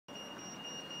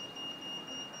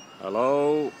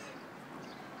Hello.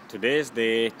 Today's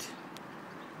date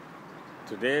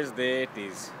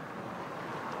is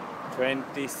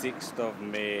 26th of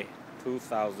May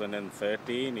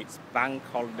 2013. It's Bank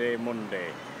Holiday Monday.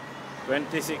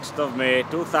 26th of May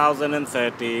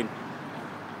 2013,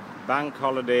 Bank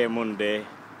Holiday Monday.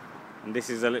 And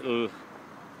this is a little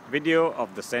video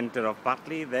of the centre of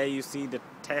Batley. There you see the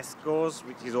Tesco's,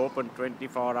 which is open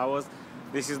 24 hours.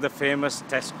 This is the famous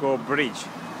Tesco bridge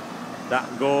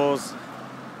that goes... So,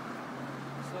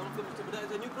 Mr. Badat,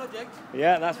 is a new project?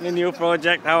 Yeah, that's my new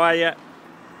project. How are you?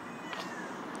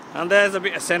 And there's a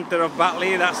bit of centre of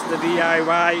Batley. That's the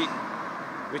DIY,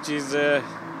 which is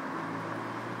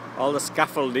all the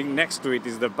scaffolding. Next to it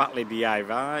is the Batley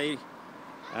DIY,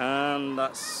 and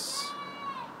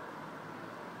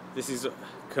this is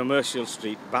Commercial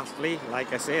Street, Batley.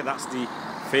 Like I say, that's the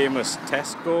famous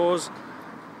Tesco's,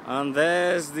 and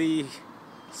there's the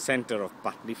centre of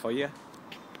Batley for you.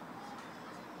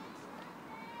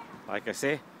 Like I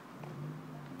say,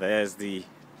 there's the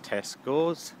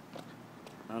Tesco's,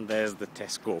 and there's the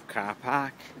Tesco car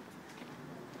park.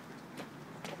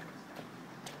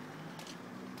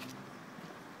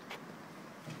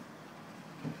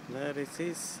 There it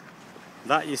is.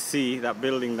 That you see, that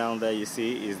building down there you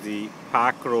see, is the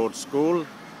Park Road School.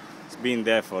 It's been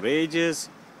there for ages,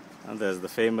 and there's the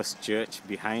famous church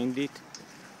behind it.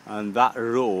 And that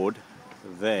road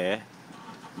there,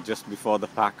 just before the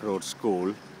Park Road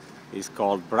School, is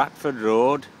called Bradford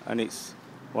Road, and it's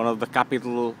one of the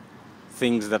capital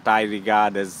things that I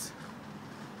regard as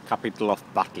capital of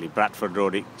Batley. Bradford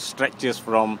Road. It stretches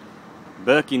from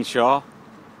Birkinshaw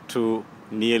to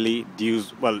nearly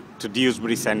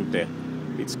Dewsbury Centre.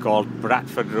 It's called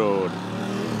Bradford Road.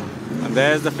 And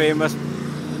there's the famous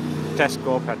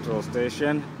Tesco petrol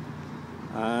station.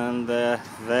 And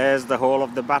there's the whole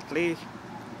of the Batley.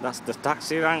 That's the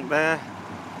taxi rank there.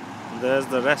 And there's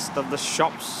the rest of the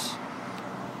shops.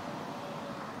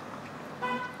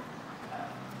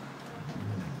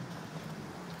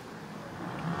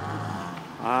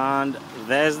 And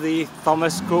there's the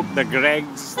Thomas Cook, the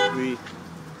Greggs, the...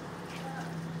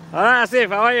 Alright, Asif,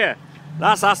 how are you?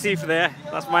 That's Asif there,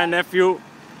 that's my nephew.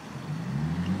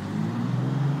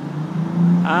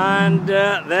 And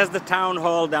there's the town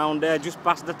hall down there. Just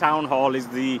past the town hall is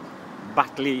the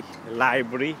Batley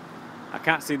Library. I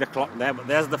can't see the clock there, but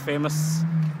there's the famous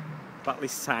Batley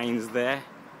signs there.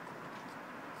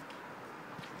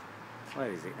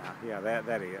 Where is it now? Yeah, there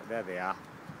they are.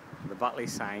 The Batley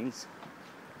signs.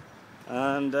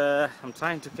 And I'm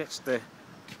trying to catch the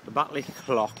Batley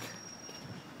clock.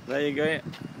 There you go.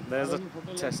 There's the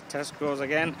Tesco's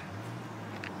again.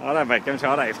 Alright, mate, come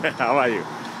alright. How are you?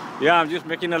 Yeah, I'm just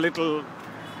making a little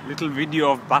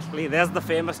video of Batley. There's the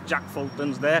famous Jack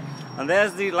Fulton's there, and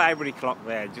there's the library clock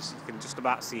there. You can just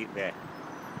about see it there.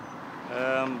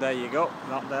 There you go.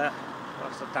 Not there.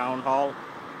 That's the town hall.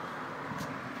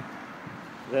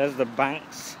 There's the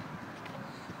banks.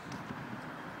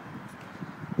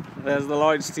 There's the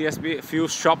Lloyd's TSB. A few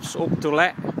shops up to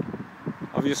let.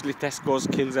 Obviously, Tesco's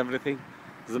kills everything.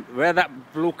 Where that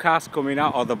blue car's coming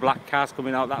out, or the black car's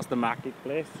coming out, that's the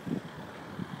marketplace.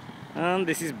 And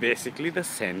this is basically the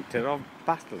centre of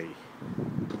Batley.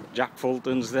 Jack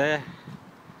Fulton's there.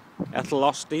 Ethel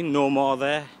Austin, no more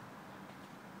there.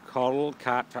 Coral,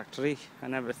 Cart Factory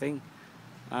and everything.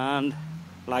 And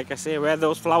like I say, where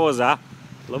those flowers are,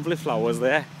 lovely flowers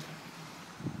there.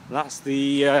 That's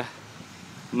the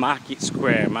Market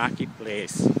Square,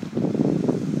 Marketplace.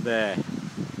 There,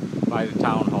 by the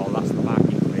town hall, that's the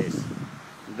marketplace.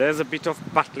 There's a bit of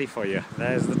Batley for you.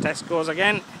 There's the Tesco's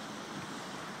again.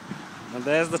 And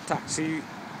there's the taxi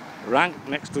rank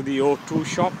next to the O2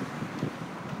 shop.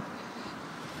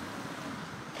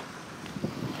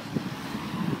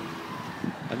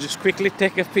 I'll just quickly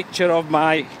take a picture of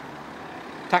my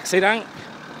taxi rank.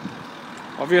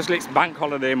 Obviously it's Bank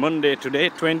Holiday Monday today,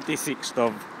 26th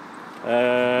of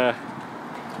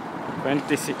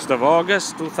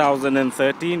August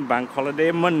 2013, Bank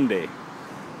Holiday Monday.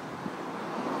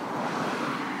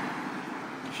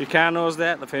 Chicanos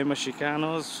there, the famous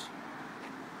Chicanos.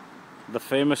 The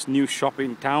famous new shop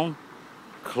in town.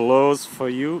 Clothes for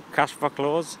you, cash for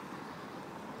clothes.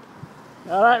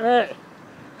 Alright, mate.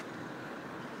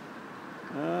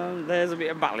 There's a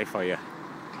bit of Batley for you.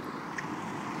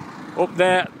 Up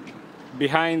there,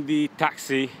 behind the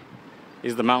taxi,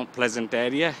 is the Mount Pleasant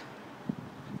area.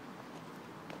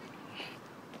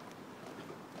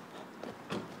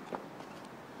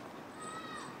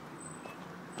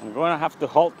 I'm going to have to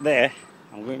halt there.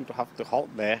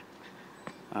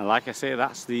 And like I say,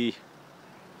 that's the...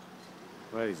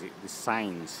 Where is it? The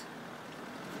signs.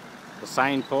 The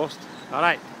signpost.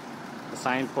 Alright. The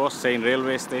signpost saying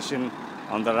railway station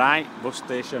on the right, bus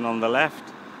station on the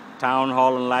left, town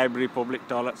hall and library, public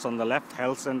toilets on the left,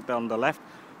 health centre on the left,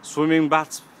 swimming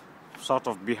baths sort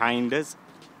of behind us,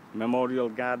 memorial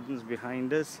gardens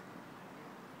behind us.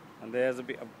 And there's a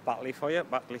bit of Batley for you,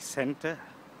 Batley Centre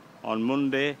on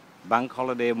Monday, Bank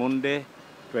Holiday Monday,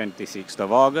 26th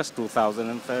of August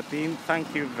 2013.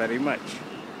 Thank you very much.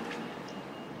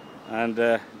 And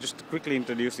just quickly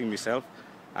introducing myself,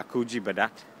 Akooji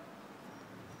Badat,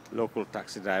 local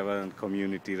taxi driver and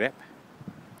community rep,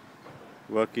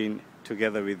 working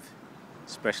together with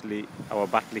especially our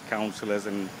Batley councillors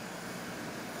and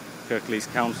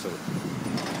Kirklees Council.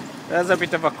 There's a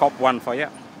bit of a cop one for you.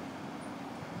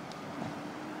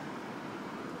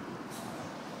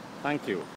 Thank you.